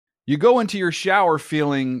You go into your shower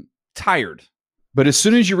feeling tired, but as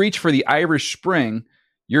soon as you reach for the Irish Spring,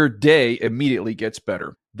 your day immediately gets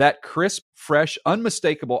better. That crisp, fresh,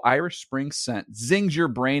 unmistakable Irish Spring scent zings your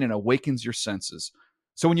brain and awakens your senses.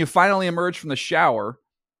 So when you finally emerge from the shower,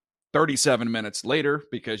 37 minutes later,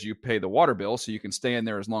 because you pay the water bill so you can stay in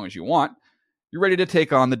there as long as you want, you're ready to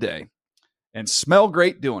take on the day. And smell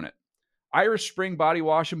great doing it. Irish Spring Body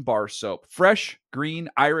Wash and Bar Soap. Fresh, green,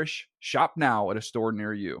 Irish. Shop now at a store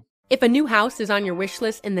near you. If a new house is on your wish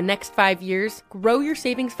list in the next 5 years, grow your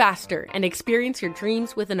savings faster and experience your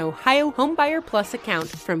dreams with an Ohio Homebuyer Plus account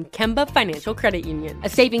from Kemba Financial Credit Union. A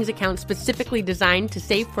savings account specifically designed to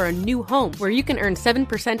save for a new home, where you can earn 7%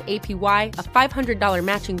 APY, a $500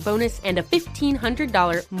 matching bonus, and a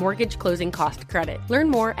 $1,500 mortgage closing cost credit. Learn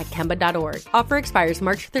more at Kemba.org. Offer expires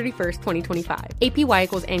March 31st, 2025. APY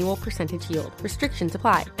equals annual percentage yield. Restrictions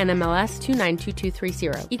apply. NMLS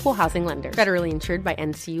 292230. Equal housing lender. Federally insured by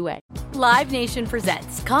NCUA. Live Nation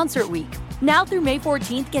presents Concert Week. Now through May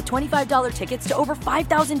 14th, get $25 tickets to over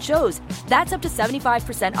 5,000 shows. That's up to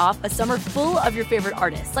 75% off a summer full of your favorite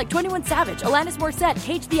artists like 21 Savage, Alanis Morissette,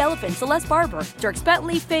 Cage the Elephant, Celeste Barber, Dierks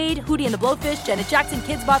Bentley, Fade, Hootie and the Blowfish, Janet Jackson,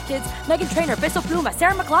 Kids Bop Kids, Meghan Trainor, Peso Pluma,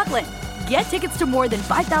 Sarah McLachlan. Get tickets to more than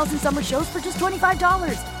 5,000 summer shows for just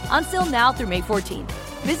 $25. On sale now through May 14th.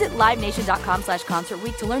 Visit LiveNation.com/Concert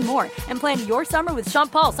Week to learn more and plan your summer with Sean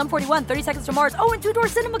Paul, Sum 41, 30 Seconds to Mars, and Two Door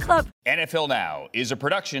Cinema Club. NFL Now is a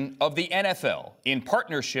production of the NFL in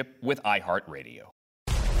partnership with iHeartRadio.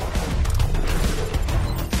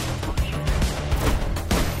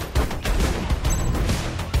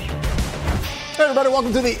 Hey everybody,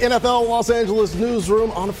 welcome to the NFL Los Angeles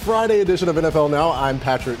Newsroom on a Friday edition of NFL Now. I'm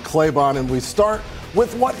Patrick Claybon, and we start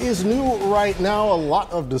with what is new right now. A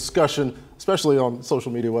lot of discussion, especially on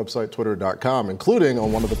social media website, twitter.com, including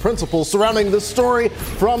on one of the principles surrounding this story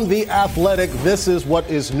from The Athletic. This is what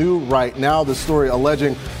is new right now. The story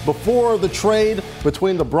alleging before the trade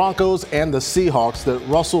between the Broncos and the Seahawks that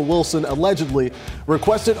Russell Wilson allegedly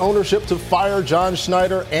requested ownership to fire John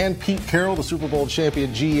Schneider and Pete Carroll, the Super Bowl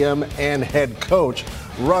champion GM and head coach.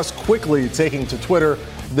 Russ quickly taking to Twitter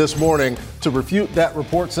this morning to refute that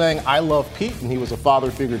report, saying, "I love Pete and he was a father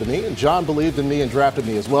figure to me, and John believed in me and drafted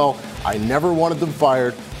me as well. I never wanted them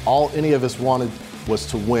fired. All any of us wanted was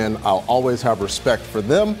to win. I'll always have respect for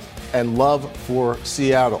them and love for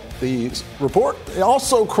Seattle." The report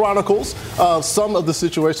also chronicles some of the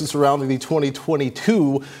situations surrounding the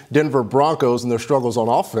 2022 Denver Broncos and their struggles on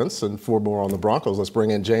offense. And for more on the Broncos, let's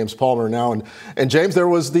bring in James Palmer now. And James, there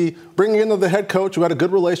was the bringing in of the head coach who had a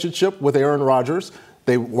good relationship with Aaron Rodgers.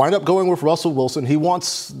 They wind up going with Russell Wilson. He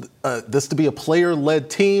wants this to be a player-led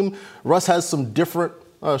team. Russ has some different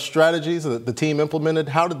strategies that the team implemented.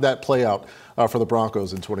 How did that play out for the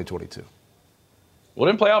Broncos in 2022? Well,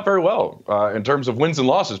 it didn't play out very well in terms of wins and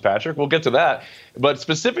losses, Patrick. We'll get to that. But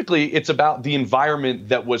specifically, it's about the environment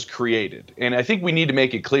that was created. And I think we need to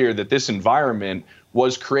make it clear that this environment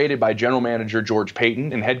was created by general manager George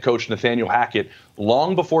Paton and head coach Nathaniel Hackett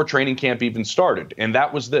long before training camp even started. And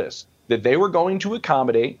that was this, that they were going to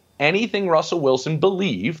accommodate anything Russell Wilson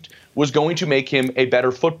believed was going to make him a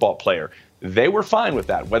better football player. They were fine with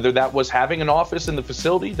that, whether that was having an office in the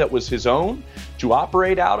facility that was his own to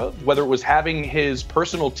operate out of, whether it was having his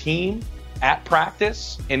personal team at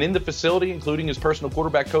practice and in the facility, including his personal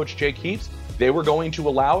quarterback coach, Jake Heaps. They were going to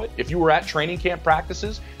allow it. If you were at training camp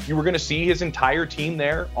practices, you were going to see his entire team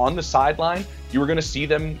there on the sideline. You were going to see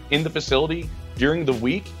them in the facility during the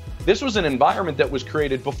week. This was an environment that was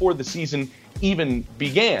created before the season even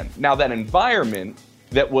began. Now, that environment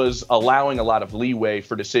that was allowing a lot of leeway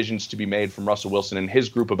for decisions to be made from Russell Wilson and his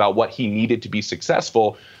group about what he needed to be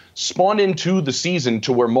successful spawned into the season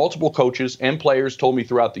to where multiple coaches and players told me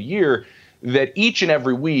throughout the year that each and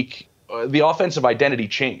every week the offensive identity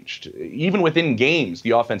changed. Even within games,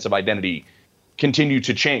 the offensive identity continued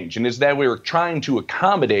to change. And as that we were trying to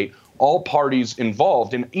accommodate all parties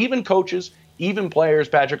involved, and even coaches, even players,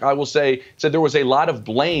 Patrick, I will say, said there was a lot of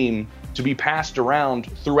blame to be passed around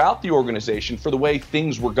throughout the organization for the way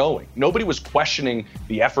things were going. Nobody was questioning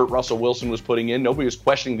the effort Russell Wilson was putting in. Nobody was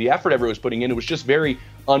questioning the effort everyone was putting in. It was just very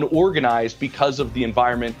unorganized because of the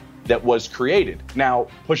environment that was created. Now,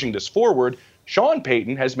 pushing this forward, Sean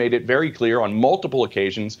Payton has made it very clear on multiple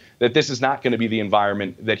occasions that this is not going to be the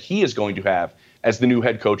environment that he is going to have as the new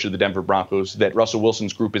head coach of the Denver Broncos, that Russell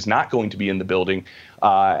Wilson's group is not going to be in the building,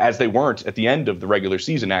 as they weren't at the end of the regular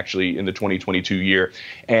season, actually, in the 2022 year.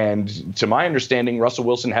 And to my understanding, Russell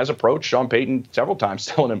Wilson has approached Sean Payton several times,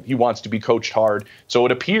 telling him he wants to be coached hard. So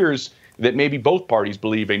it appears that maybe both parties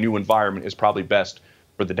believe a new environment is probably best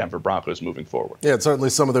for for the Denver Broncos moving forward. Yeah,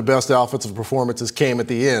 certainly some of their best offensive performances came at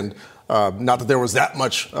the end. Not that there was that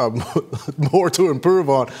much more to improve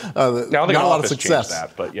on. Not a lot of success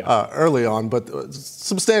that, but yeah. Early on, but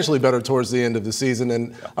substantially better towards the end of the season.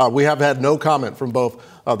 And we have had no comment from both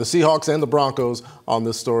the Seahawks and the Broncos on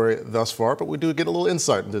this story thus far, but we do get a little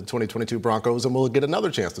insight into the 2022 Broncos, and we'll get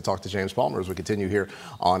another chance to talk to James Palmer as we continue here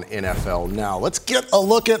on NFL Now. Let's get a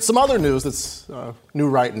look at some other news that's new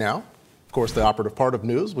right now. Of course, the operative part of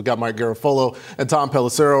news. We've got Mike Garafolo and Tom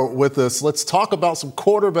Pelissero with us. Let's talk about some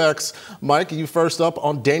quarterbacks. Mike, you first up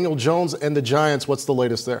on Daniel Jones and the Giants. What's the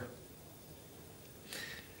latest there?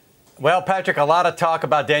 Well, Patrick, a lot of talk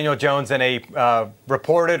about Daniel Jones and a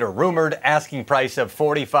reported or rumored asking price of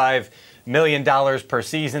 $45 million per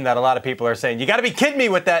season that a lot of people are saying, you got to be kidding me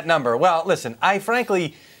with that number. Well, listen, I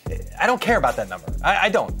don't care about that number. I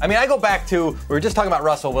don't. I mean, I go back to, we were just talking about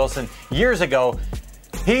Russell Wilson years ago.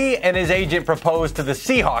 He and his agent proposed to the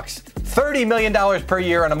Seahawks $30 million per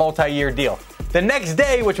year on a multi-year deal. The next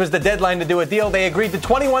day, which was the deadline to do a deal, they agreed to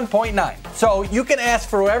 21.9. So you can ask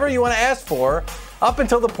for whoever you want to ask for up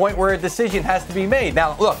until the point where a decision has to be made.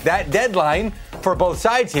 Now, look, that deadline for both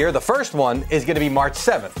sides here, the first one is going to be March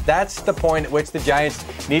 7th. That's the point at which the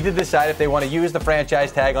Giants need to decide if they want to use the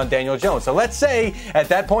franchise tag on Daniel Jones. So let's say at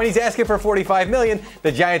that point he's asking for $45 million.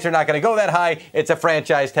 The Giants are not going to go that high. It's a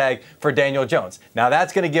franchise tag for Daniel Jones. Now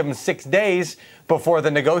that's going to give him 6 days before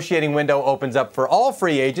the negotiating window opens up for all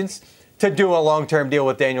free agents to do a long-term deal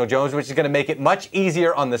with Daniel Jones, which is going to make it much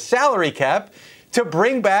easier on the salary cap to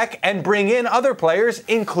bring back and bring in other players,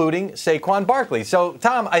 including Saquon Barkley. So,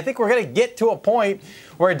 Tom, I think we're going to get to a point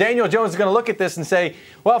where Daniel Jones is going to look at this and say,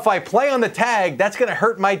 well, if I play on the tag, that's going to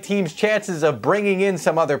hurt my team's chances of bringing in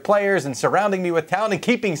some other players and surrounding me with talent and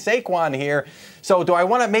keeping Saquon here. So do I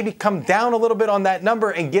want to maybe come down a little bit on that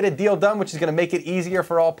number and get a deal done, which is going to make it easier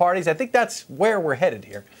for all parties? I think that's where we're headed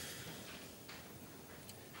here.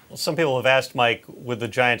 Well, some people have asked, Mike, would the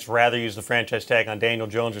Giants rather use the franchise tag on Daniel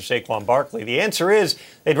Jones or Saquon Barkley? The answer is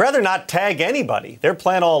they'd rather not tag anybody. Their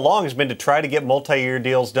plan all along has been to try to get multi-year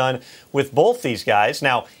deals done with both these guys.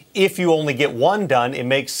 Now, if you only get one done, it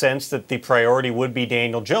makes sense that the priority would be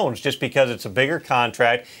Daniel Jones just because it's a bigger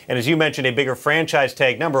contract. And as you mentioned, a bigger franchise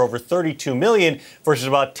tag number, over $32 million versus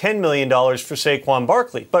about $10 million for Saquon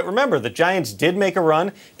Barkley. But remember, the Giants did make a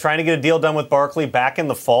run trying to get a deal done with Barkley back in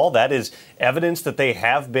the fall. That is evidence that they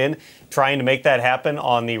have been trying to make that happen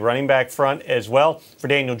on the running back front as well. For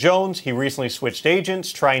Daniel Jones, he recently switched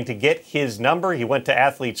agents trying to get his number. He went to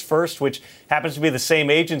Athletes First, which happens to be the same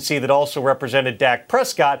agency that also represented Dak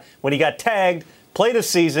Prescott when he got tagged, played a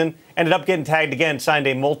season, ended up getting tagged again, signed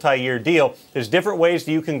a multi-year deal. There's different ways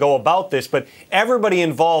that you can go about this, but everybody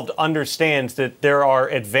involved understands that there are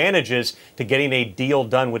advantages to getting a deal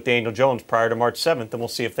done with Daniel Jones prior to March 7th, and we'll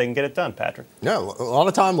see if they can get it done, Patrick. Yeah, a lot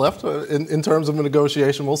of time left in terms of a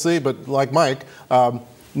negotiation. We'll see, but like Mike,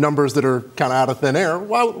 numbers that are kind of out of thin air,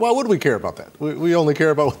 why would we care about that? We only care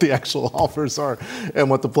about what the actual offers are and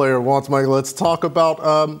what the player wants. Mike, let's talk about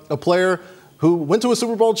a player who went to a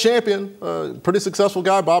Super Bowl champion, pretty successful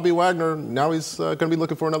guy, Bobby Wagner. Now he's going to be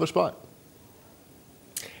looking for another spot.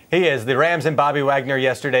 He is. The Rams and Bobby Wagner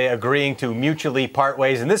yesterday agreeing to mutually part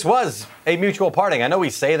ways, and this was a mutual parting. I know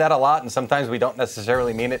we say that a lot, and sometimes we don't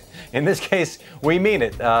necessarily mean it. In this case, we mean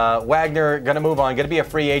it. Wagner going to move on, going to be a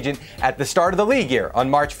free agent at the start of the league year on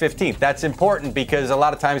March 15th. That's important because a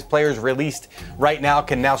lot of times players released right now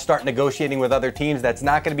can now start negotiating with other teams. That's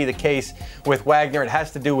not going to be the case with Wagner. It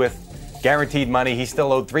has to do with guaranteed money. He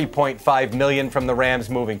still owed $3.5 million from the Rams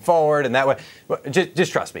moving forward, and that way,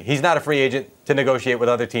 just trust me, he's not a free agent to negotiate with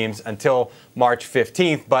other teams until March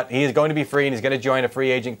 15th, but he is going to be free, and he's going to join a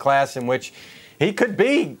free agent class in which he could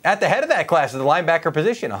be at the head of that class at the linebacker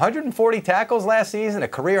position. 140 tackles last season, a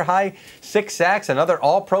career-high 6 sacks, another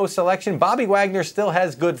all-pro selection. Bobby Wagner still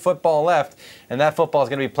has good football left, and that football is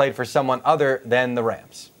going to be played for someone other than the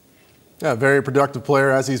Rams. Yeah, very productive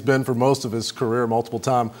player, as he's been for most of his career,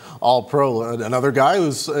 multiple-time All-Pro. Another guy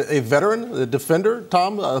who's a veteran, a defender,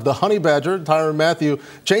 Tom, the Honey Badger, Tyrann Mathieu,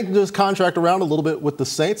 changed his contract around a little bit with the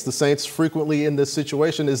Saints. The Saints frequently in this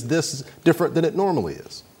situation. Is this different than it normally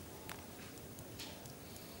is?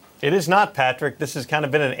 It is not, Patrick. This has kind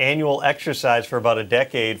of been an annual exercise for about a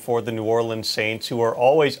decade for the New Orleans Saints, who are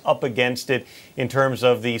always up against it in terms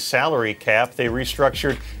of the salary cap. They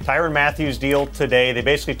restructured Tyrann Mathieu's deal today. They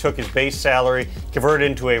basically took his base salary, converted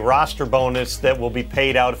it into a roster bonus that will be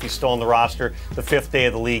paid out if he's still on the roster the 5th day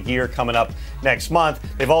of the league year coming up next month.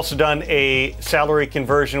 They've also done a salary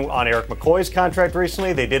conversion on Eric McCoy's contract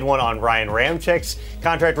recently. They did one on Ryan Ramczyk's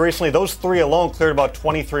contract recently. Those three alone cleared about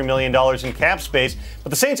 $23 million in cap space.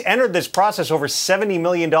 But the Saints entered this process over $70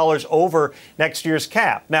 million over next year's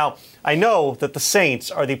cap. Now, I know that the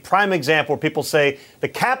Saints are the prime example where people say the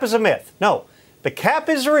cap is a myth. No, the cap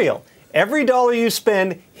is real. Every dollar you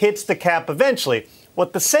spend hits the cap eventually.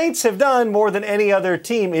 What the Saints have done more than any other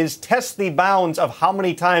team is test the bounds of how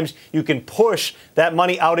many times you can push that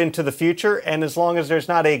money out into the future. And as long as there's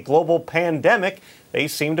not a global pandemic, they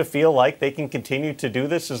seem to feel like they can continue to do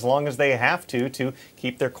this as long as they have to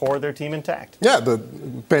keep their core of their team intact. Yeah, the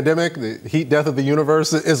pandemic, the heat death of the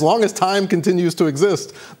universe, as long as time continues to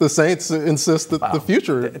exist, the Saints insist that the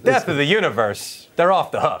future... Death of the universe, they're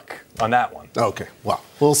off the hook on that one. Okay, well,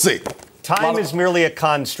 we'll see. Time is merely a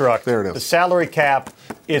construct. There it is. The salary cap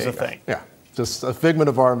is a thing. Yeah, just a figment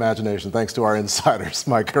of our imagination, thanks to our insiders,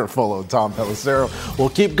 Mike Garafolo and Tom Pelissero. We'll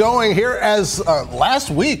keep going here as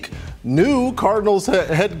last week, new Cardinals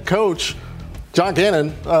head coach John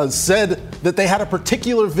Gannon said that they had a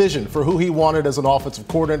particular vision for who he wanted as an offensive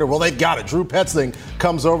coordinator. Well, they've got it. Drew Petzing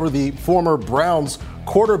comes over, the former Browns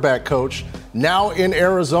quarterback coach, now in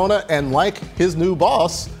Arizona, and like his new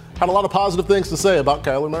boss, had a lot of positive things to say about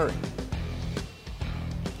Kyler Murray.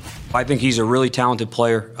 I think he's a really talented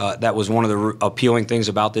player. That was one of the appealing things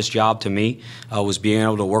about this job to me, was being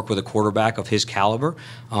able to work with a quarterback of his caliber.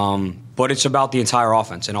 But it's about the entire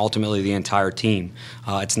offense and ultimately the entire team.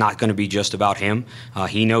 It's not going to be just about him.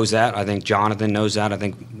 He knows that. I think Jonathan knows that. I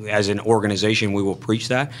think as an organization we will preach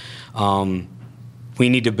that. We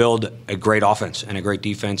need to build a great offense and a great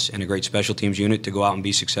defense and a great special teams unit to go out and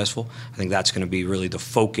be successful. I think that's going to be really the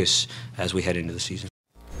focus as we head into the season.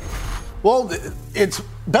 Well, it's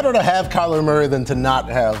better to have Kyler Murray than to not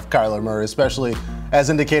have Kyler Murray, especially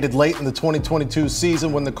as indicated late in the 2022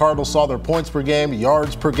 season when the Cardinals saw their points per game,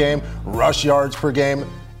 yards per game, rush yards per game,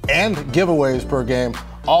 and giveaways per game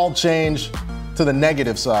all change to the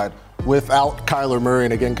negative side without Kyler Murray.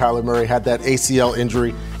 And again, Kyler Murray had that ACL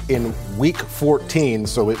injury in week 14,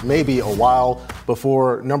 so it may be a while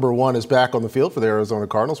before number one is back on the field for the Arizona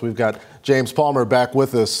Cardinals. We've got James Palmer back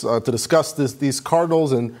with us to discuss these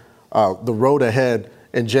Cardinals and the road ahead.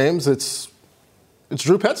 And James, it's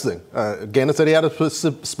Drew Petzing. Gannon said he had a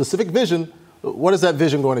specific vision. What is that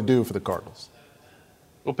vision going to do for the Cardinals?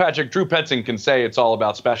 Well, Patrick, Drew Petzing can say it's all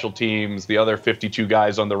about special teams, the other 52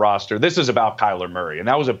 guys on the roster. This is about Kyler Murray. And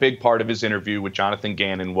that was a big part of his interview with Jonathan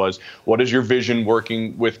Gannon was, what is your vision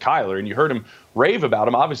working with Kyler? And you heard him rave about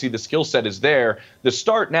him. Obviously, the skill set is there. The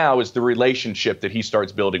start now is the relationship that he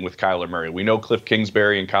starts building with Kyler Murray. We know Cliff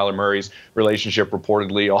Kingsbury and Kyler Murray's relationship,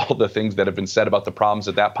 reportedly, all the things that have been said about the problems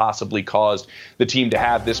that possibly caused the team to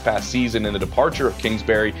have this past season and the departure of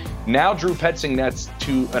Kingsbury. Now Drew Petzing nets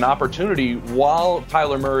to an opportunity while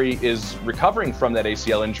Kyler Murray is recovering from that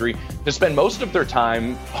ACL injury to spend most of their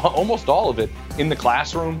time, almost all of it, in the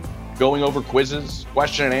classroom, going over quizzes,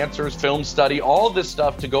 question and answers, film study, all this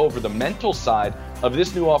stuff to go over the mental side of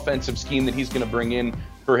this new offensive scheme that he's going to bring in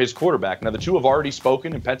for his quarterback. Now, the two have already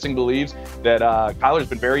spoken, and Petzing believes that Kyler's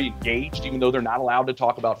been very engaged, even though they're not allowed to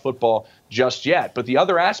talk about football just yet. But the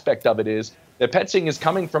other aspect of it is that Petzing is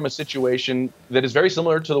coming from a situation that is very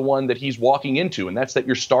similar to the one that he's walking into, and that's that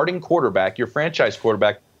your starting quarterback, your franchise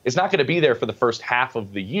quarterback, is not going to be there for the first half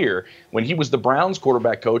of the year. When he was the Browns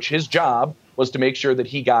quarterback coach, his job was to make sure that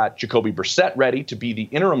he got Jacoby Brissett ready to be the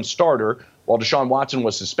interim starter while Deshaun Watson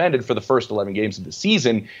was suspended for the first 11 games of the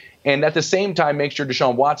season. And at the same time, make sure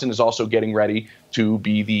Deshaun Watson is also getting ready to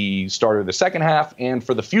be the starter of the second half and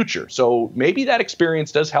for the future. So maybe that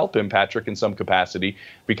experience does help him, Patrick, in some capacity,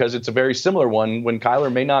 because it's a very similar one when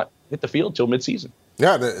Kyler may not hit the field till midseason.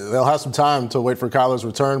 Yeah, they'll have some time to wait for Kyler's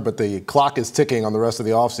return, but the clock is ticking on the rest of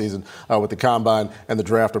the offseason with the Combine and the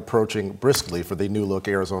draft approaching briskly for the new-look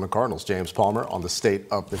Arizona Cardinals. James Palmer on the state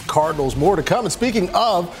of the Cardinals. More to come. And speaking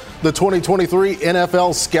of the 2023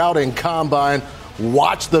 NFL Scouting Combine,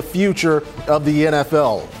 watch the future of the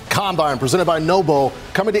NFL. Combine presented by Nobo,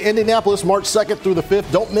 coming to Indianapolis March 2nd through the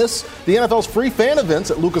 5th. Don't miss the NFL's free fan events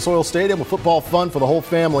at Lucas Oil Stadium with football fun for the whole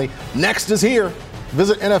family. Next is here.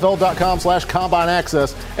 Visit NFL.com/Combine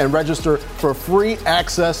Access and register for free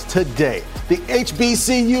access today. The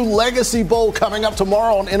HBCU Legacy Bowl coming up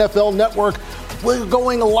tomorrow on NFL Network. We're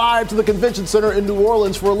going live to the Convention Center in New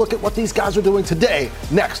Orleans for a look at what these guys are doing today.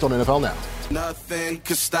 Next on NFL Now. Nothing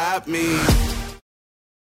could stop me.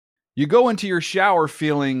 You go into your shower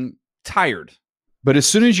feeling tired, but as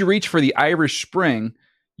soon as you reach for the Irish Spring,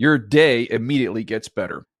 your day immediately gets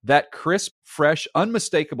better. That crisp, fresh,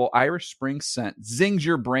 unmistakable Irish Spring scent zings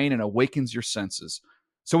your brain and awakens your senses.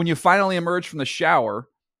 So when you finally emerge from the shower,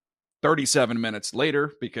 37 minutes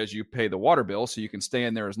later, because you pay the water bill so you can stay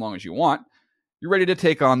in there as long as you want, you're ready to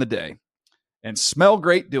take on the day and smell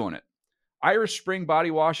great doing it. Irish Spring Body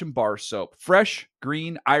Wash and Bar Soap. Fresh,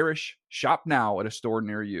 green, Irish. Shop now at a store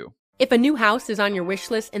near you. If a new house is on your wish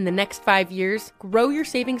list in the next 5 years, grow your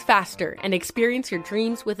savings faster and experience your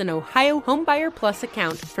dreams with an Ohio Homebuyer Plus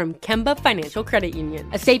account from Kemba Financial Credit Union.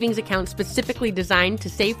 A savings account specifically designed to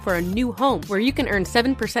save for a new home, where you can earn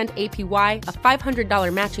 7% APY, a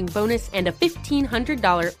 $500 matching bonus, and a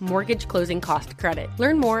 $1,500 mortgage closing cost credit.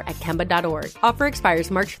 Learn more at Kemba.org. Offer expires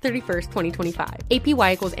March 31st, 2025.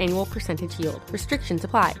 APY equals annual percentage yield. Restrictions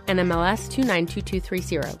apply. NMLS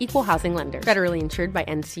 292230. Equal housing lender. Federally insured by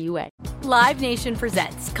NCUA. Live Nation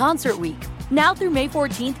presents Concert Week. Now through May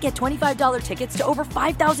 14th, get $25 tickets to over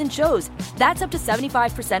 5,000 shows. That's up to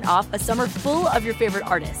 75% off a summer full of your favorite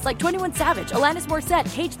artists like 21 Savage, Alanis Morissette,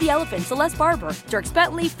 Cage the Elephant, Celeste Barber, Dierks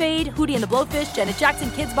Bentley, Fade, Hootie and the Blowfish, Janet Jackson,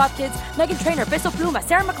 Kids Bop Kids, Meghan Trainor, Peso Pluma,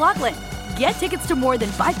 Sarah McLachlan. Get tickets to more than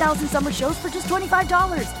 5,000 summer shows for just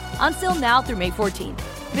 $25. On sale now through May 14th.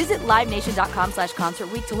 Visit livenation.com/Concert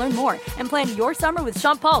Week to learn more and plan your summer with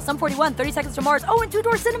Sean Paul, Sum 41, 30 Seconds to Mars, and Two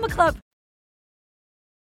Door Cinema Club.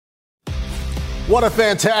 What a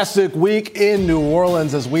fantastic week in New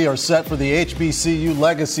Orleans as we are set for the HBCU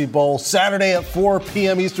Legacy Bowl Saturday at 4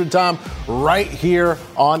 p.m. Eastern Time right here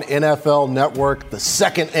on NFL Network, the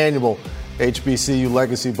second annual HBCU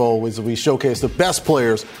Legacy Bowl, as we showcase the best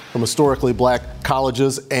players from historically black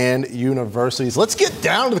colleges and universities. Let's get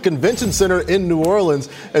down to the convention center in New Orleans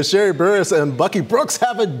as Sherry Burris and Bucky Brooks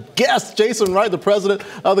have a guest. Jason Wright, the president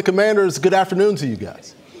of the Commanders. Good afternoon to you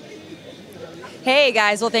guys. Hey,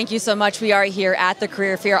 guys. Well, thank you so much. We are here at the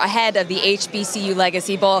Career Fair ahead of the HBCU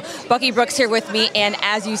Legacy Bowl. Bucky Brooks here with me, and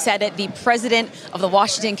as you said it, the president of the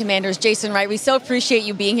Washington Commanders, Jason Wright. We so appreciate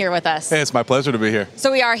you being here with us. Hey, it's my pleasure to be here.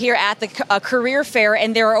 So we are here at the Career Fair,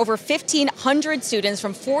 and there are over 1,500 students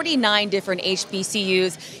from 49 different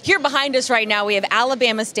HBCUs. Here behind us right now, we have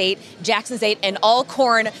Alabama State, Jackson State, and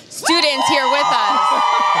Alcorn students here with us.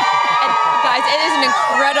 And guys, it is an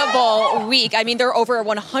incredible week. I mean, there are over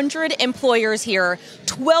 100 employers here,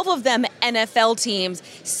 12 of them NFL teams,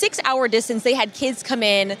 6-hour distance. They had kids come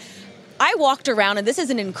in. I walked around, and this is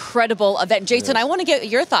an incredible event. Jason, I want to get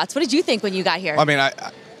your thoughts. What did you think when you got here? I mean,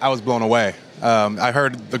 I was blown away. I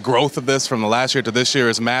heard the growth of this from the last year to this year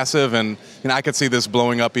is massive, and I could see this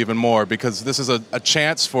blowing up even more because this is a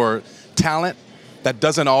chance for talent that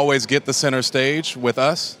doesn't always get the center stage with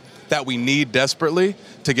us, that we need desperately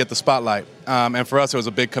to get the spotlight. And for us, it was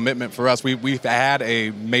a big commitment for us. We've had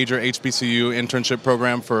a major HBCU internship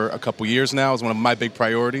program for a couple years now. It was one of my big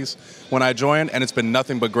priorities when I joined, and it's been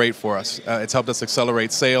nothing but great for us. It's helped us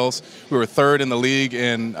accelerate sales. We were third in the league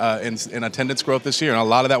in attendance growth this year, and a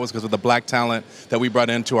lot of that was because of the black talent that we brought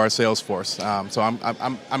into our sales force. So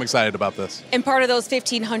I'm excited about this. And part of those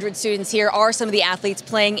 1,500 students here are some of the athletes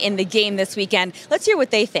playing in the game this weekend. Let's hear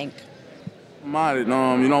what they think. You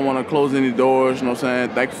don't want to close any doors, you know what I'm saying?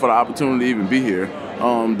 Thank you for the opportunity to even be here.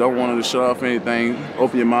 Don't want to shut off anything,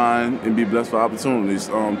 open your mind, and be blessed for opportunities.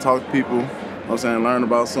 Talk to people, you know what I'm saying? Learn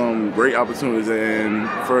about some great opportunities and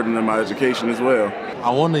further in my education as well.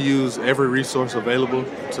 I want to use every resource available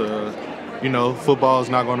to, football is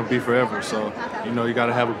not going to be forever. So, you got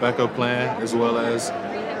to have a backup plan as well as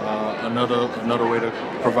another way to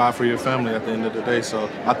provide for your family at the end of the day. So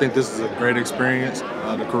I think this is a great experience,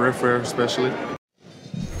 the career fair especially.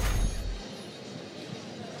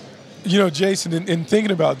 Jason, in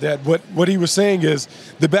thinking about that, what he was saying is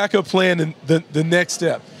the backup plan and the next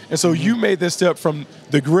step. And so you made that step from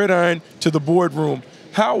the gridiron to the boardroom.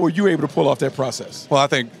 How were you able to pull off that process? Well, I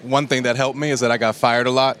think one thing that helped me is that I got fired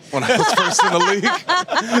a lot when I was first in the league.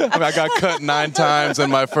 I got cut 9 times in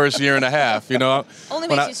my first year and a half, Only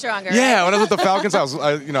makes you stronger. Yeah, right? when I was with the Falcons,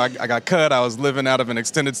 I got cut. I was living out of an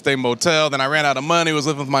extended stay motel. Then I ran out of money, was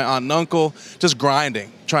living with my aunt and uncle, just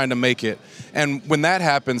grinding, trying to make it. And when that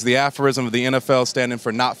happens, the aphorism of the NFL standing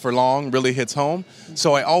for not for long really hits home.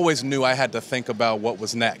 So I always knew I had to think about what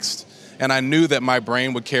was next. And I knew that my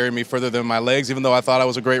brain would carry me further than my legs, even though I thought I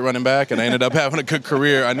was a great running back and I ended up having a good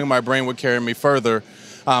career. I knew my brain would carry me further.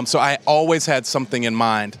 So I always had something in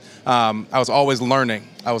mind. I was always learning.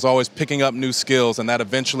 I was always picking up new skills, and that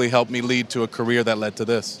eventually helped me lead to a career that led to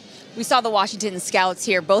this. We saw the Washington Scouts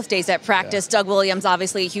here both days at practice. Yeah. Doug Williams,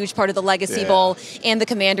 obviously a huge part of the Legacy Bowl and the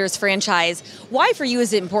Commanders franchise. Why for you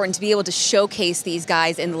is it important to be able to showcase these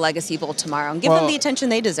guys in the Legacy Bowl tomorrow and give them the attention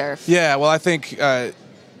they deserve? Yeah, well, I think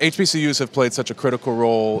HBCUs have played such a critical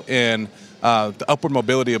role in the upward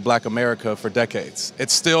mobility of black America for decades.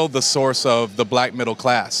 It's still the source of the black middle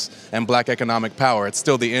class and black economic power. It's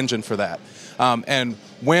still the engine for that. And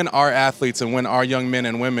when our athletes and when our young men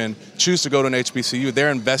and women choose to go to an HBCU,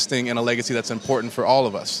 they're investing in a legacy that's important for all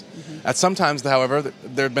of us. Mm-hmm. Sometimes, however,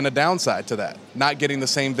 there had been a downside to that, not getting the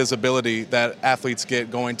same visibility that athletes get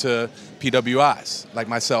going to PWIs, like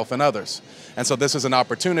myself and others. And so this is an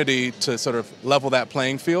opportunity to sort of level that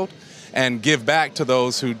playing field and give back to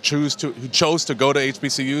those who chose to go to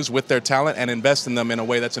HBCUs with their talent and invest in them in a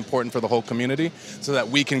way that's important for the whole community so that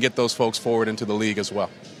we can get those folks forward into the league as well.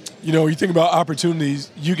 You know, you think about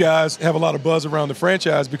opportunities, you guys have a lot of buzz around the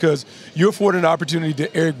franchise because you afforded an opportunity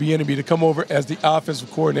to Eric Bieniemy to come over as the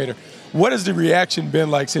offensive coordinator. What has the reaction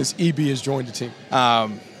been like since EB has joined the team?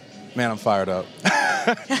 Man, I'm fired up.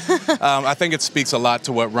 I think it speaks a lot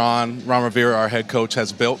to what Ron Rivera, our head coach,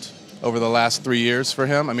 has built over the last 3 years for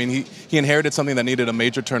him. I mean, he inherited something that needed a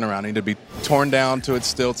major turnaround. It needed to be torn down to its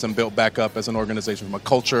stilts and built back up as an organization from a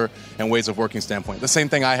culture and ways of working standpoint. The same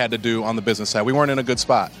thing I had to do on the business side. We weren't in a good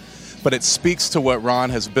spot. But it speaks to what Ron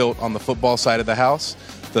has built on the football side of the house,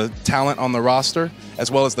 the talent on the roster, as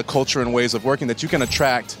well as the culture and ways of working that you can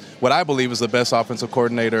attract what I believe is the best offensive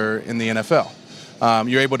coordinator in the NFL.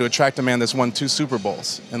 You're able to attract a man that's won 2 Super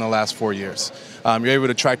Bowls in the last 4 years. You're able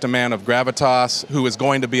to attract a man of gravitas who is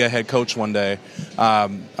going to be a head coach one day,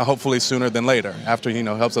 hopefully sooner than later, after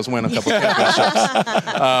helps us win a couple of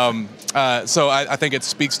championships. So I think it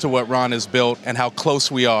speaks to what Ron has built and how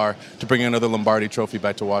close we are to bringing another Lombardi Trophy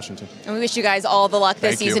back to Washington. And we wish you guys all the luck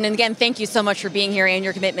this Thank you. season. And again, thank you so much for being here and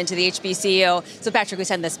your commitment to the HBCU. So Patrick, we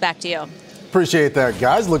send this back to you. Appreciate that,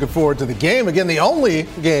 guys. Looking forward to the game. Again, the only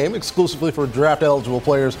game exclusively for draft-eligible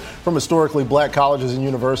players from historically black colleges and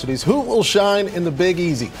universities. Who will shine in the Big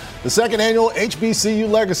Easy? The second annual HBCU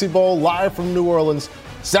Legacy Bowl, live from New Orleans,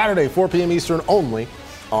 Saturday, 4 p.m. Eastern, only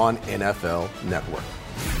on NFL Network.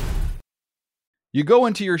 You go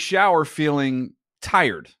into your shower feeling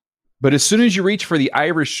tired, but as soon as you reach for the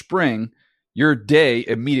Irish Spring, your day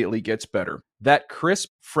immediately gets better. That crisp,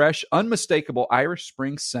 fresh, unmistakable Irish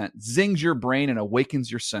Spring scent zings your brain and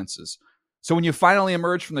awakens your senses. So when you finally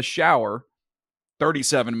emerge from the shower,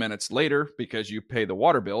 37 minutes later, because you pay the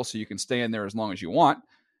water bill so you can stay in there as long as you want,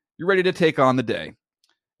 you're ready to take on the day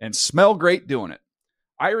and smell great doing it.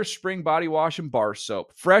 Irish Spring Body Wash and Bar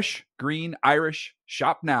Soap. Fresh, green, Irish.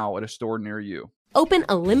 Shop now at a store near you. Open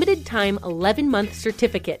a limited-time 11-month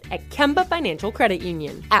certificate at Kemba Financial Credit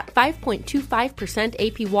Union. At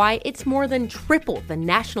 5.25% APY, it's more than triple the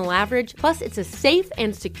national average, plus it's a safe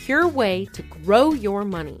and secure way to grow your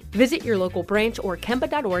money. Visit your local branch or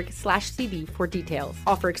kemba.org/CD for details.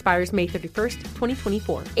 Offer expires May 31st,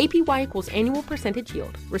 2024. APY equals annual percentage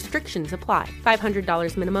yield. Restrictions apply.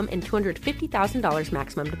 $500 minimum and $250,000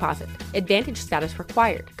 maximum deposit. Advantage status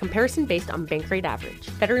required. Comparison based on bank rate average.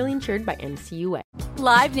 Federally insured by NCUA.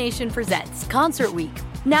 Live Nation presents Concert Week.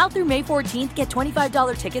 Now through May 14th, get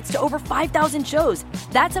 $25 tickets to over 5,000 shows.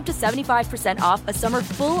 That's up to 75% off a summer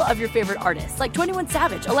full of your favorite artists like 21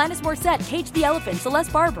 Savage, Alanis Morissette, Cage the Elephant,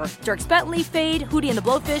 Celeste Barber, Dierks Bentley, Fade, Hootie and the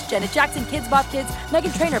Blowfish, Janet Jackson, Kids Bop Kids,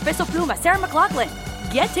 Meghan Trainor, Peso Pluma, Sarah McLachlan.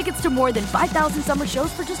 Get tickets to more than 5,000 summer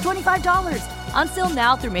shows for just $25. Until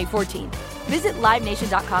now through May 14th. Visit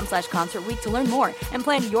livenation.com/Concert Week to learn more and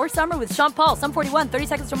plan your summer with Sean Paul, Sum 41, 30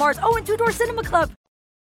 Seconds to Mars, and Two Door Cinema Club.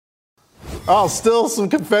 Oh, still some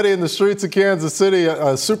confetti in the streets of Kansas City.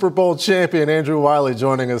 Super Bowl champion Andrew Wylie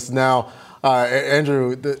joining us now.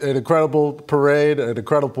 Andrew, an incredible parade, an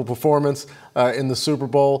incredible performance in the Super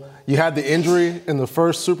Bowl. You had the injury in the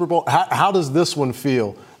first Super Bowl. How does this one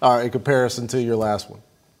feel in comparison to your last one?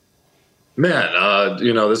 Man,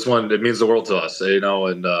 this one, it means the world to us,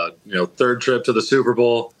 and third trip to the Super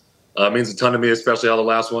Bowl means a ton to me, especially how the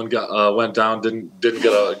last one went down, didn't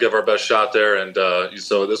give our best shot there. And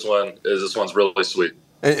so this one's really sweet.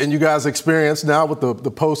 And you guys experience now with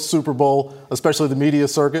the post Super Bowl, especially the media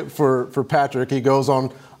circuit for Patrick. He goes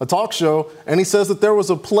on a talk show and he says that there was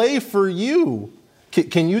a play for you.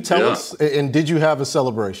 Can you tell us, and did you have a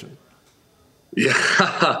celebration?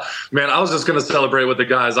 Yeah, man, I was just going to celebrate with the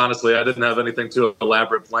guys. Honestly, I didn't have anything too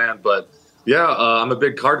elaborate planned, but yeah, I'm a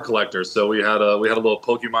big card collector. So we had a little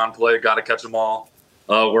Pokemon play, got to catch them all,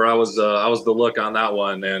 where I was the look on that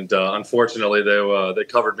one. And unfortunately, they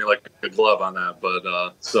covered me like a glove on that.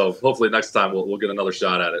 But so hopefully next time we'll get another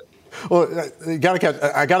shot at it. Well, I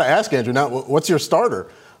got to ask Andrew now, what's your starter?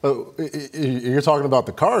 You're talking about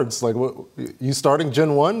the cards. Like, what, you starting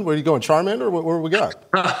Gen 1? Where are you going, Charmander? What we got?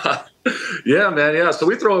 Yeah, man. Yeah. So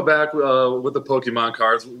we throw it back with the Pokemon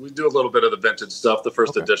cards. We do a little bit of the vintage stuff, the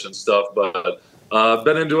first edition stuff, but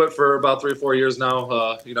been into it for about 3 or 4 years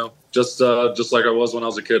now. Just like I was when I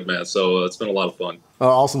was a kid, man. So it's been a lot of fun.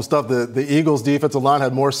 Awesome stuff. The Eagles defensive line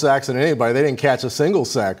had more sacks than anybody. They didn't catch a single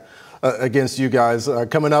sack. against you guys.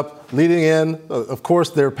 Coming up, leading in, of course,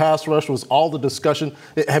 their pass rush was all the discussion.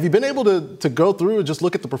 Have you been able to go through and just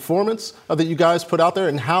look at the performance that you guys put out there,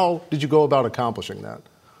 and how did you go about accomplishing that?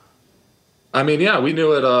 I mean, yeah, we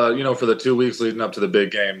knew it, for the 2 weeks leading up to the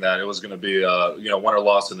big game that it was going to be, won or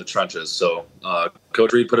lost in the trenches. So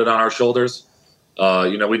Coach Reed put it on our shoulders.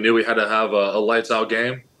 We knew we had to have a lights-out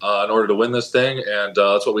game in order to win this thing, and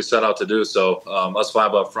that's what we set out to do. So us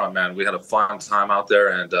five up front, man, we had a fun time out there,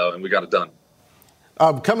 and we got it done.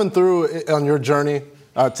 Coming through on your journey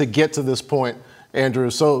to get to this point, Andrew,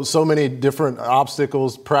 so many different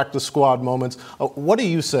obstacles, practice squad moments. What do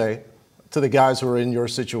you say to the guys who are in your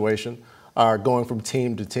situation, going from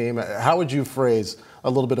team to team? How would you phrase a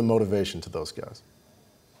little bit of motivation to those guys?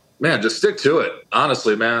 Man, just stick to it.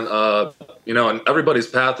 Honestly, man. And everybody's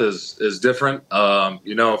path is different.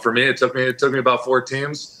 For me, it took me about 4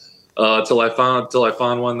 teams till I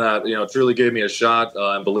found one that truly gave me a shot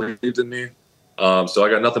and believed in me. So I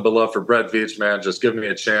got nothing but love for Brett Veach, man. Just give me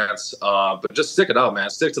a chance. But just stick it out, man.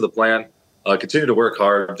 Stick to the plan. Continue to work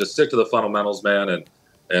hard. Just stick to the fundamentals, man, and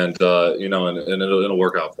it'll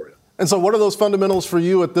work out for you. And so what are those fundamentals for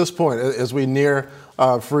you at this point as we near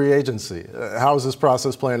free agency? How is this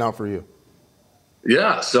process playing out for you?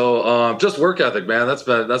 Yeah, so just work ethic, man. That's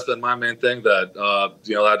been my main thing that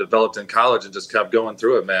I developed in college and just kept going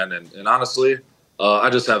through it, man. And honestly, I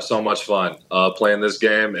just have so much fun playing this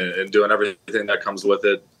game and doing everything that comes with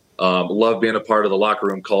it. Love being a part of the locker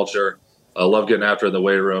room culture. I love getting after it in the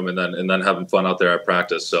weight room and then having fun out there at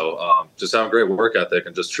practice. So just having great work ethic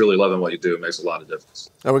and just truly loving what you do makes a lot of difference.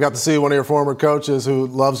 And we got to see one of your former coaches who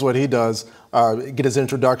loves what he does get his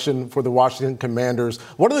introduction for the Washington Commanders.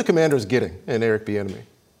 What are the Commanders getting in Eric Bieniemy?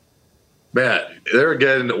 Man, they're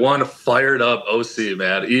getting one fired up OC,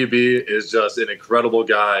 man. EB is just an incredible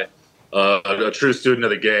guy, a true student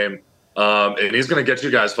of the game. And he's going to get you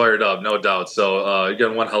guys fired up, no doubt. So you're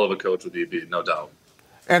getting one hell of a coach with EB, no doubt.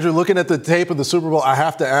 Andrew, looking at the tape of the Super Bowl, I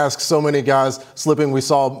have to ask, so many guys slipping. We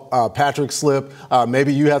saw Patrick slip.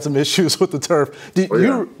 Maybe you had some issues with the turf.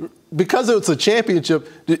 Because it's a championship,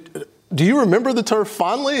 do you remember the turf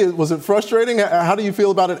fondly? Was it frustrating? How do you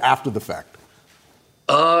feel about it after the fact?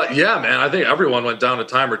 Yeah, man. I think everyone went down a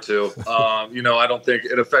time or two. I don't think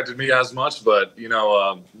it affected me as much, but even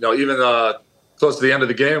close to the end of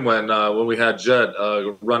the game when we had Jed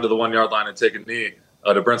run to the 1 yard line and take a knee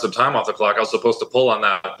to burn some time off the clock, I was supposed to pull on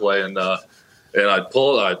that play, and I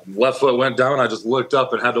pulled. Left foot went down. I just looked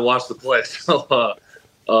up and had to watch the play. So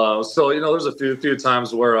there's a few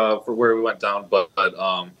times where we went down, but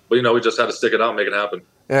we just had to stick it out and make it happen.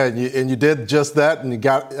 Yeah, and you did just that, and you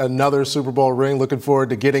got another Super Bowl ring. Looking forward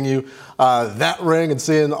to getting you that ring and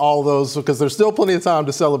seeing all those, because there's still plenty of time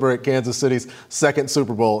to celebrate Kansas City's second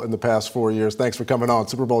Super Bowl in the past 4 years. Thanks for coming on,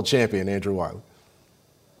 Super Bowl champion Andrew Wylie.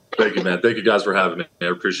 Thank you, man. Thank you guys for having me. I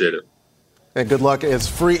appreciate it. And good luck as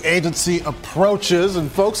free agency approaches.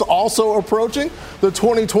 And folks, also approaching the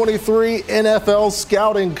 2023 NFL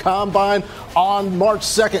Scouting Combine on March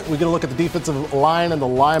 2nd. We're going to look at the defensive line and the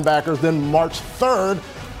linebackers. Then March 3rd,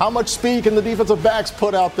 how much speed can the defensive backs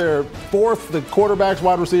put out there? 4th, the quarterbacks,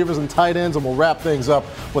 wide receivers, and tight ends. And we'll wrap things up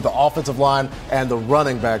with the offensive line and the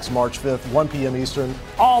running backs March 5th, 1 p.m. Eastern.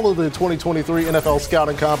 All of the 2023 NFL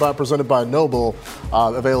Scouting Combine presented by Noble,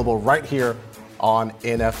 available right here on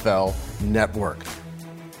NFL Network.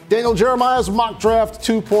 Daniel Jeremiah's mock draft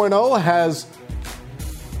 2.0 has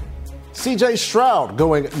C.J. Stroud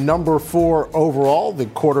going number 4 overall, the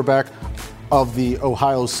quarterback of the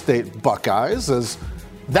Ohio State Buckeyes, as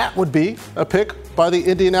that would be a pick by the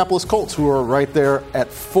Indianapolis Colts, who are right there at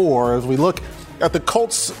 4. As we look at the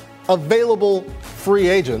Colts' available free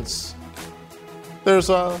agents, there's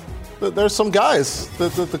some guys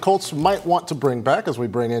that the Colts might want to bring back as we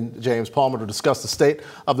bring in James Palmer to discuss the state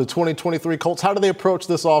of the 2023 Colts. How do they approach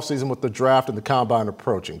this offseason with the draft and the combine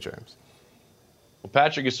approaching, James? Well,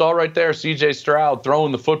 Patrick, you saw right there C.J. Stroud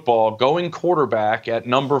throwing the football, going quarterback at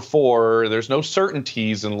number 4. There's no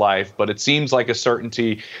certainties in life, but it seems like a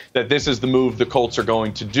certainty that this is the move the Colts are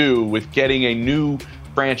going to do with getting a new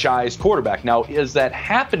franchise quarterback. Now, is that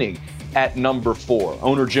happening at number 4?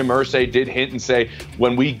 Owner Jim Irsay did hint and say,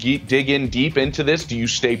 when we dig in deep into this, do you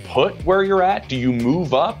stay put where you're at? Do you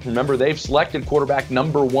move up? Remember, they've selected quarterback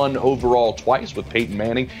number 1 overall twice with Peyton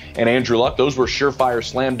Manning and Andrew Luck. Those were surefire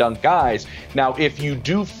slam dunk guys. Now, if you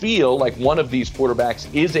do feel like one of these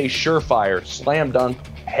quarterbacks is a surefire slam dunk,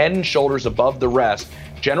 head and shoulders above the rest,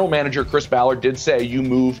 General Manager Chris Ballard did say you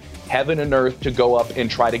move heaven and earth to go up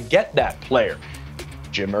and try to get that player.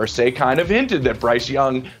 Jim Irsay kind of hinted that Bryce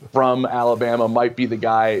Young from Alabama might be the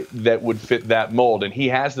guy that would fit that mold. And he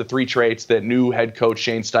has the three traits that new head coach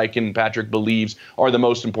Shane Steichen, Patrick, believes are the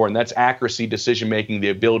most important. That's accuracy, decision-making, the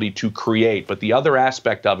ability to create. But the other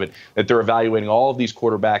aspect of it that they're evaluating all of these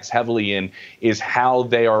quarterbacks heavily in is how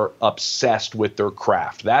they are obsessed with their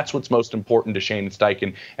craft. That's what's most important to Shane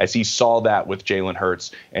Steichen, as he saw that with Jalen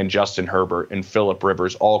Hurts and Justin Herbert and Phillip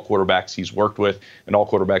Rivers, all quarterbacks he's worked with and all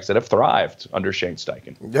quarterbacks that have thrived under Shane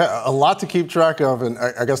Steichen. Yeah, a lot to keep track of. And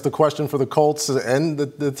I guess the question for the Colts and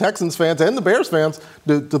the Texans fans and the Bears fans,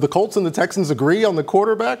 do the Colts and the Texans agree on the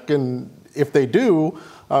quarterback? And if they do,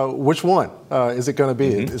 which one is it going to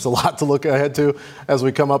be? It's a lot to look ahead to as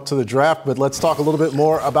we come up to the draft. But let's talk a little bit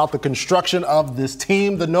more about the construction of this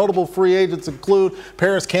team. The notable free agents include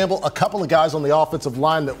Paris Campbell, a couple of guys on the offensive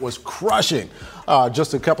line that was crushing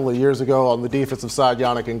just a couple of years ago. On the defensive side,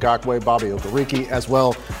 Yannick Ngakoue, Bobby Okereke, as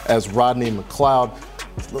well as Rodney McLeod.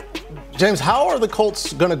 James, how are the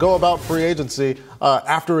Colts going to go about free agency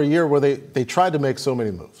after a year where they tried to make so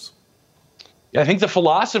many moves? Yeah, I think the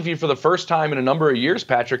philosophy for the first time in a number of years,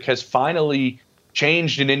 Patrick, has finally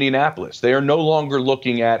changed in Indianapolis. They are no longer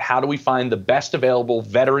looking at how do we find the best available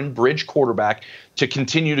veteran bridge quarterback to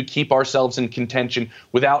continue to keep ourselves in contention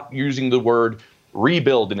without using the word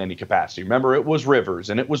rebuild in any capacity. Remember, it was Rivers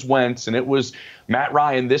and it was Wentz and it was Matt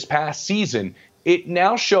Ryan this past season. It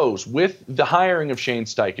now shows with the hiring of Shane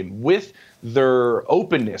Steichen, with their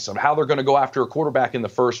openness of how they're going to go after a quarterback in the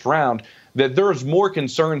first round, that there's more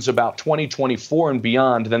concerns about 2024 and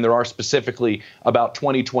beyond than there are specifically about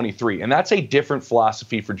 2023. And that's a different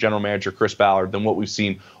philosophy for general manager Chris Ballard than what we've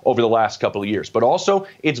seen over the last couple of years. But also,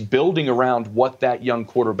 it's building around what that young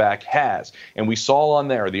quarterback has. And we saw on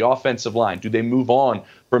there, the offensive line. Do they move on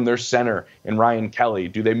from their center and Ryan Kelly?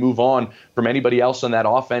 Do they move on from anybody else on that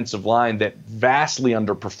offensive line that vastly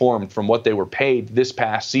underperformed from what they were paid this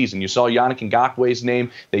past season? You saw Yannick Ngakoue's name.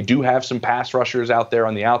 They do have some pass rushers out there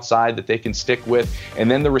on the outside that they can stick with. And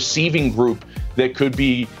then the receiving group that could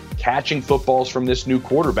be catching footballs from this new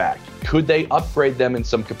quarterback. Could they upgrade them in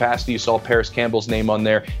some capacity? You saw Paris Campbell's name on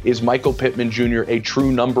there. Is Michael Pittman Jr. a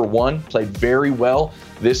true number one? Played very well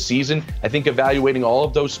this season. I think evaluating all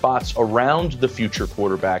of those spots around the future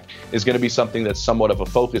quarterback is going to be something that's somewhat of a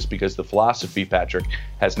focus because the philosophy, Patrick,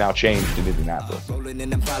 has now changed in Indianapolis.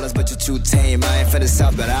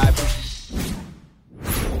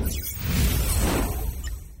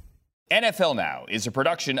 NFL Now is a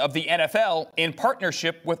production of the NFL in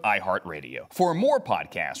partnership with iHeartRadio. For more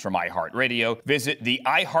podcasts from iHeartRadio, visit the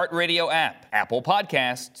iHeartRadio app, Apple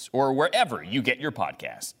Podcasts, or wherever you get your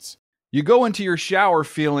podcasts. You go into your shower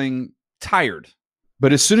feeling tired,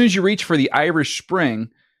 but as soon as you reach for the Irish Spring,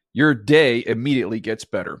 your day immediately gets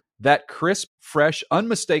better. That crisp, fresh,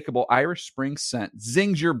 unmistakable Irish Spring scent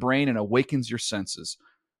zings your brain and awakens your senses.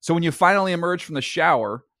 So when you finally emerge from the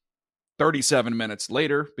shower 37 minutes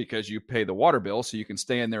later, because you pay the water bill so you can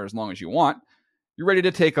stay in there as long as you want, you're ready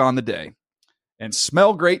to take on the day and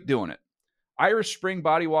smell great doing it. Irish Spring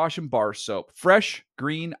Body Wash and Bar Soap. Fresh,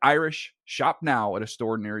 green, Irish. Shop now at a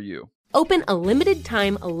store near you. Open a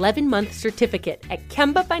limited-time 11-month certificate at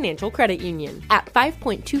Kemba Financial Credit Union. At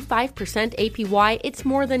 5.25% APY, it's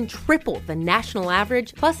more than triple the national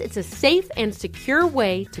average, plus it's a safe and secure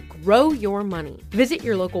way to grow your money. Visit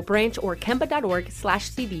your local branch or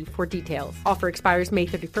kemba.org/CD for details. Offer expires May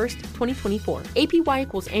 31st, 2024. APY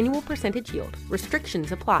equals annual percentage yield.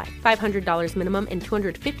 Restrictions apply. $500 minimum and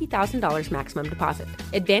 $250,000 maximum deposit.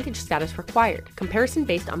 Advantage status required. Comparison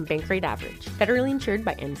based on bank rate average. Federally insured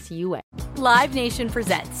by NCUA. Live Nation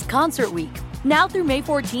presents Concert Week. Now through May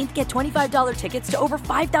 14th, get $25 tickets to over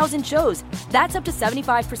 5,000 shows. That's up to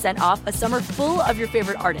 75% off a summer full of your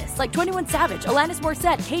favorite artists like 21 Savage, Alanis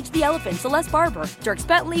Morissette, Cage the Elephant, Celeste Barber, Dierks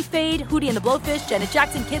Bentley, Fade, Hootie and the Blowfish, Janet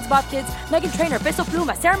Jackson, Kids Bop Kids, Meghan Trainor, Peso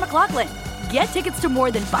Pluma, Sarah McLachlan. Get tickets to more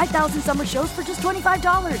than 5,000 summer shows for just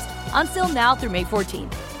 $25. Until now through May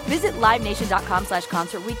 14th. Visit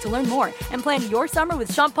livenation.com/concertweek to learn more and plan your summer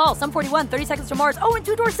with Sean Paul, Sum 41, 30 Seconds to Mars, and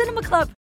Two Door Cinema Club.